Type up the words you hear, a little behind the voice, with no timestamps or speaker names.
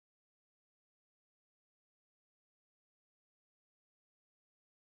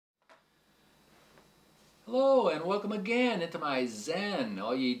Hello and welcome again into my Zen,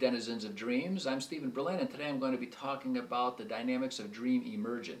 all ye denizens of dreams. I'm Stephen Berlin and today I'm going to be talking about the dynamics of dream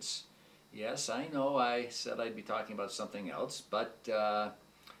emergence. Yes, I know I said I'd be talking about something else, but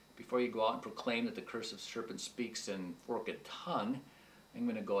before you go out and proclaim that the curse of serpent speaks in forked tongue, I'm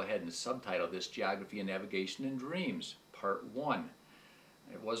going to go ahead and subtitle this Geography and Navigation in Dreams, Part 1.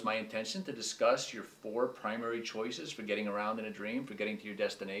 It was my intention to discuss your 4 primary choices for getting around in a dream, for getting to your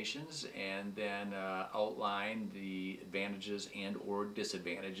destinations, and then outline the advantages and or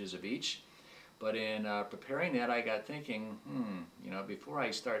disadvantages of each. But in preparing that, I got thinking, before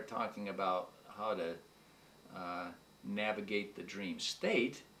I start talking about how to navigate the dream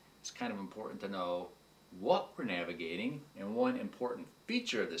state, it's kind of important to know what we're navigating and one important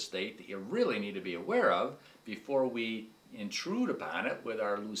feature of the state that you really need to be aware of before we intrude upon it with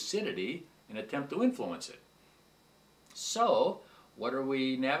our lucidity and attempt to influence it. So, what are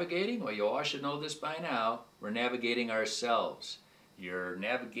we navigating? Well, you all should know this by now. We're navigating ourselves. You're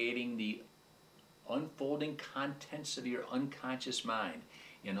navigating the unfolding contents of your unconscious mind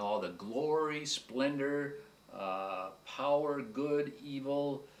in all the glory, splendor, power, good,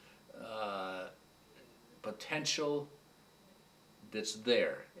 evil, potential that's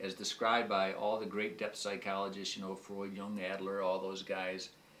there, as described by all the great depth psychologists, Freud, Jung, Adler, all those guys.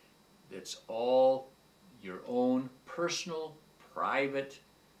 It's all your own personal, private,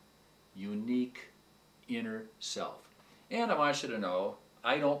 unique inner self. And I want you to know,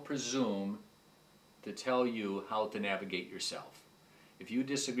 I don't presume to tell you how to navigate yourself. If you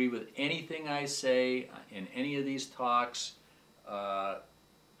disagree with anything I say in any of these talks, do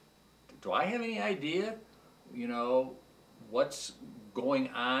I have any idea, what's going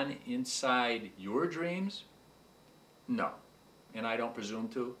on inside your dreams? No. And I don't presume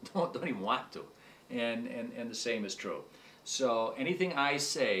to, don't even want to. And the same is true. So anything I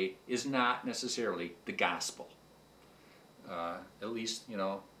say is not necessarily the gospel. At least,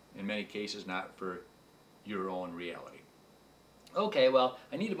 in many cases not for your own reality. Okay, well,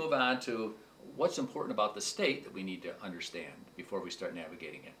 I need to move on to what's important about the state that we need to understand before we start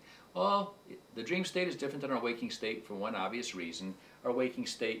navigating it. Well, the dream state is different than our waking state for one obvious reason. Our waking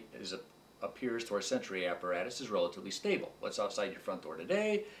state appears to our sensory apparatus as relatively stable. What's outside your front door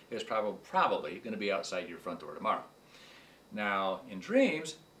today is probably going to be outside your front door tomorrow. Now, in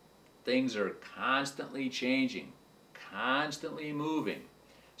dreams, things are constantly changing, constantly moving.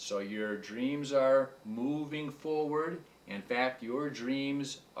 So your dreams are moving forward. In fact, your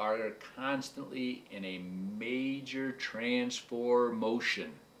dreams are constantly in a major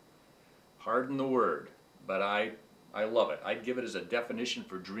transformation. Pardon the word, but I love it. I'd give it as a definition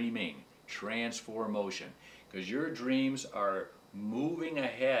for dreaming, transformation. Because your dreams are moving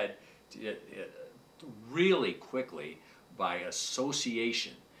ahead really quickly by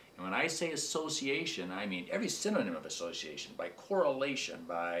association. And when I say association, I mean every synonym of association, by correlation,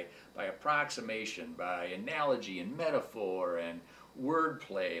 by approximation, by analogy and metaphor and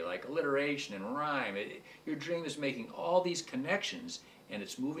wordplay, like alliteration and rhyme. Your dream is making all these connections, and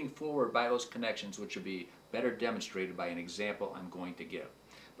it's moving forward by those connections, which will be better demonstrated by an example I'm going to give.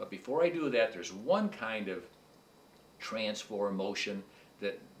 But before I do that, there's one kind of transformation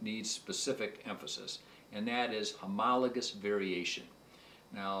that needs specific emphasis, and that is homologous variation.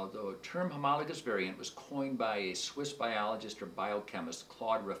 Now, the term homologous variant was coined by a Swiss biologist or biochemist,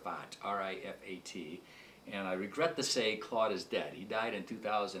 Claude Rifat, R-I-F-A-T, and I regret to say Claude is dead. He died in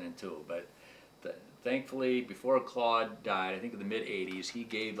 2002, but thankfully, before Claude died, I think in the mid-80s, he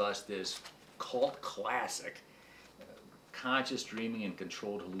gave us this cult classic, conscious dreaming and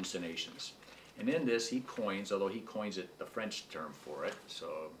controlled hallucinations. And in this, he coins, although he coins it the French term for it,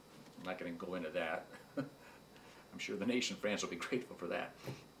 so I'm not going to go into that. I'm sure the nation France will be grateful for that.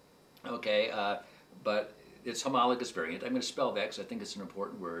 Okay, but it's homologous variant. I'm going to spell that because I think it's an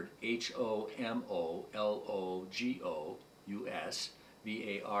important word. H-O-M-O-L-O-G-O-U-S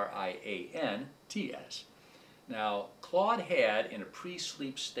V-A-R-I-A-N-T-S. Now, Claude had, in a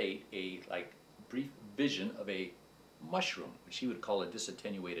pre-sleep state, a brief vision of a mushroom, which he would call a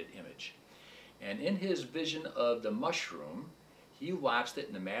disattenuated image. And in his vision of the mushroom, he watched it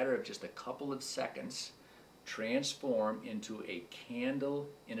in a matter of just a couple of seconds transform into a candle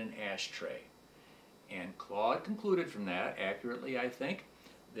in an ashtray. And Claude concluded from that, accurately I think,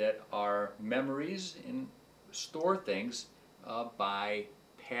 that our memories store things by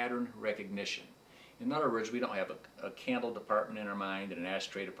pattern recognition. In other words, we don't have a candle department in our mind and an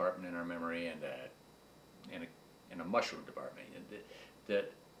ashtray department in our memory and a mushroom department.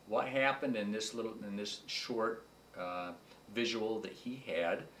 That what happened in this short visual that he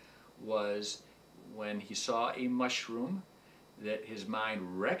had was when he saw a mushroom that his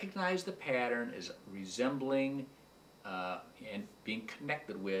mind recognized the pattern as resembling and being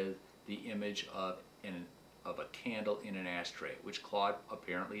connected with the image of a candle in an ashtray, which Claude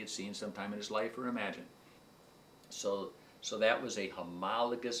apparently had seen sometime in his life or imagined. So that was a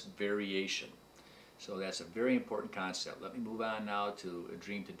homologous variation. So that's a very important concept. Let me move on now to a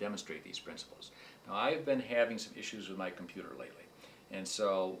dream to demonstrate these principles. Now, I've been having some issues with my computer lately. And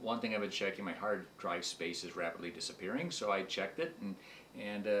so one thing I've been checking, my hard drive space is rapidly disappearing. So I checked it,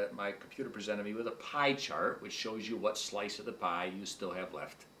 and my computer presented me with a pie chart, which shows you what slice of the pie you still have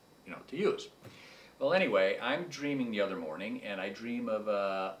left, to use. Well, anyway, I'm dreaming the other morning, and I dream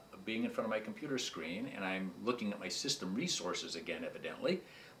of being in front of my computer screen, and I'm looking at my system resources again, evidently.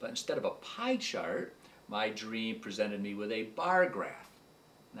 But instead of a pie chart, my dream presented me with a bar graph.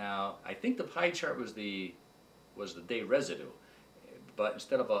 Now, I think the pie chart was the day residue, but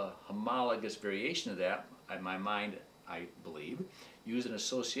instead of a homologous variation of that, my mind, I believe, used an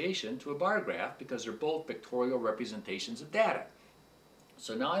association to a bar graph because they're both pictorial representations of data.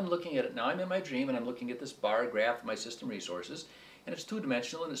 So now I'm looking at it, now I'm in my dream and I'm looking at this bar graph of my system resources, and it's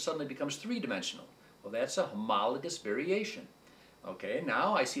two-dimensional and it suddenly becomes three-dimensional. Well, that's a homologous variation. Okay,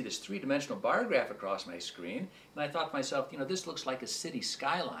 now I see this three-dimensional bar graph across my screen, and I thought to myself, this looks like a city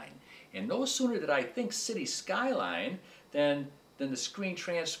skyline. And no sooner did I think city skyline than the screen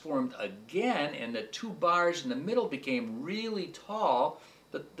transformed again, and the two bars in the middle became really tall,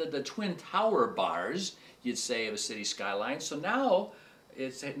 the twin tower bars, you'd say, of a city skyline. So now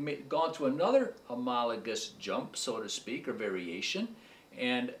it's gone to another homologous jump, so to speak, or variation.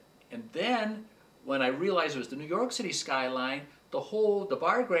 And then when I realized it was the New York City skyline, the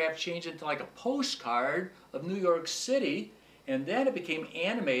bar graph changed into like a postcard of New York City, and then it became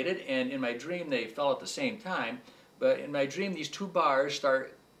animated, and in my dream they fell at the same time, but in my dream these two bars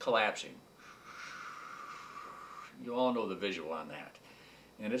start collapsing. You all know the visual on that.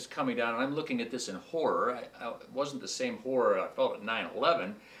 And it's coming down, and I'm looking at this in horror. It wasn't the same horror I felt at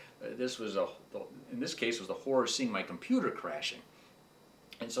 9/11. This was in this case, was the horror of seeing my computer crashing.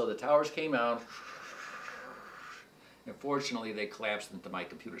 And so the towers came out, and fortunately they collapsed into my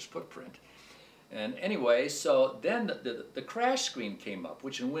computer's footprint. And anyway, so then the crash screen came up,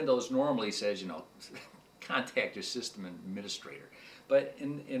 which in Windows normally says, contact your system administrator. But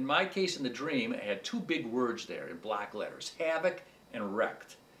in my case in the dream, it had two big words there in black letters, havoc and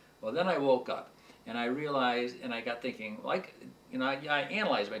wrecked. Well, then I woke up and I realized, and I got thinking, I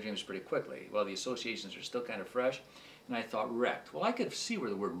analyzed my dreams pretty quickly. Well, the associations are still kind of fresh, and I thought wrecked. Well, I could see where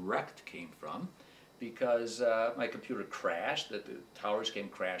the word wrecked came from, because my computer crashed, the towers came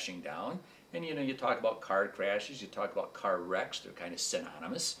crashing down, and you talk about car crashes, you talk about car wrecks, they're kind of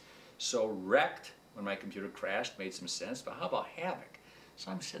synonymous. So wrecked, when my computer crashed, made some sense, but how about havoc?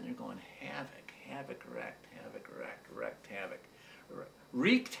 So I'm sitting there going, havoc, havoc, wrecked, wrecked, havoc,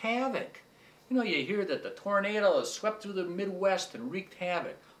 wreaked havoc. You hear that the tornado has swept through the Midwest and wreaked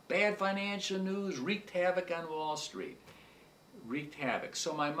havoc. Bad financial news, wreaked havoc on Wall Street. Wreaked havoc.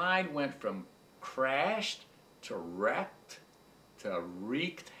 So my mind went from crashed to wrecked to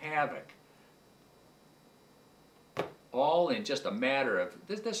wreaked havoc. All in just a matter of,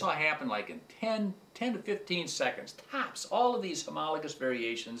 this all happened like in 10 to 15 seconds, tops, all of these homologous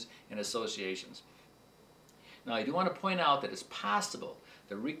variations and associations. Now I do want to point out that it's possible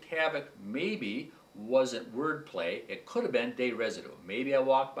that wreaked havoc maybe wasn't wordplay, it could have been day residue. Maybe I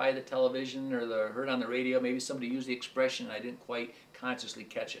walked by the television or heard on the radio, maybe somebody used the expression and I didn't quite consciously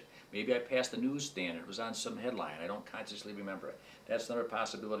catch it. Maybe I passed the newsstand and it was on some headline, I don't consciously remember it. That's another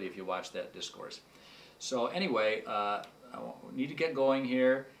possibility if you watch that discourse. So anyway, I need to get going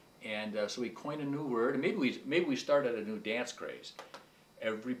here, and so we coined a new word, and maybe we started a new dance craze.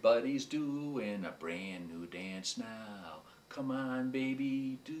 Everybody's doing a brand new dance now. Come on,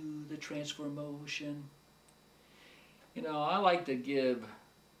 baby, do the transfer motion. I like to give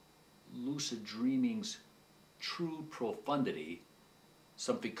lucid dreaming's true profundity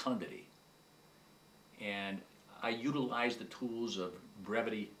some fecundity, and I utilize the tools of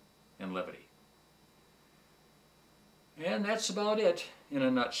brevity and levity. And that's about it in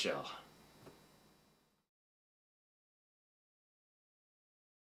a nutshell.